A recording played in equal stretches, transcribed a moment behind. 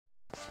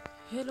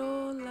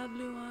Hello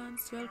lovely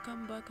ones,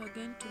 welcome back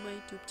again to my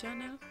YouTube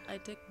channel. I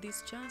take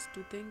this chance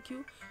to thank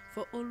you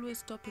for always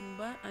stopping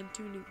by and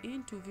tuning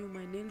in to view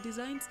my nail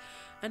designs.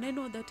 And I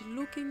know that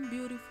looking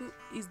beautiful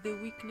is the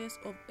weakness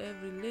of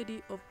every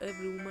lady, of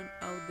every woman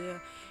out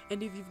there.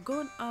 And if you've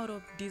gone out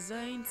of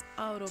designs,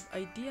 out of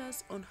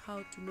ideas on how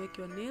to make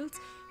your nails,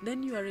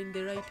 then you are in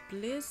the right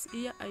place.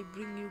 Here I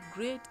bring you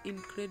great,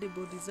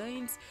 incredible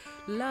designs,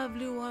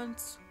 lovely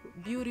ones,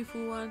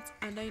 beautiful ones,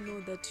 and I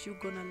know that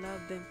you're gonna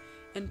love them.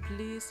 And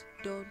please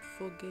don't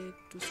forget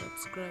to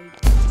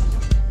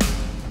subscribe.